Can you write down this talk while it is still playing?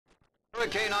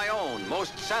Hurricane Ione,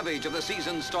 most savage of the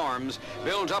season's storms,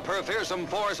 builds up her fearsome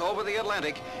force over the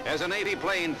Atlantic as a Navy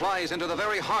plane flies into the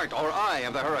very heart or eye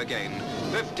of the hurricane,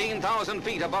 15,000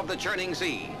 feet above the churning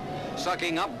sea.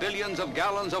 Sucking up billions of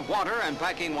gallons of water and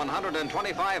packing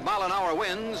 125-mile-an-hour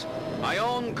winds,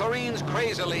 Ione careens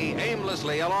crazily,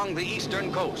 aimlessly along the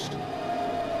eastern coast.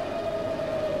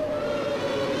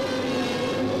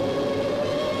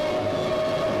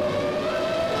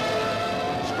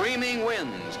 Screaming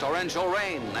winds, torrential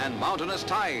rain, and mountainous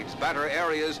tides batter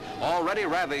areas already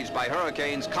ravaged by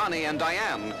hurricanes Connie and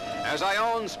Diane, as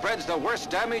Ione spreads the worst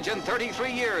damage in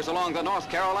 33 years along the North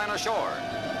Carolina shore.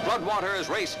 Floodwaters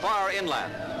race far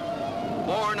inland.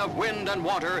 Born of wind and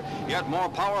water, yet more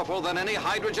powerful than any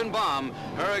hydrogen bomb,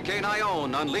 Hurricane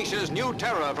Ione unleashes new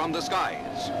terror from the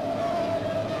skies.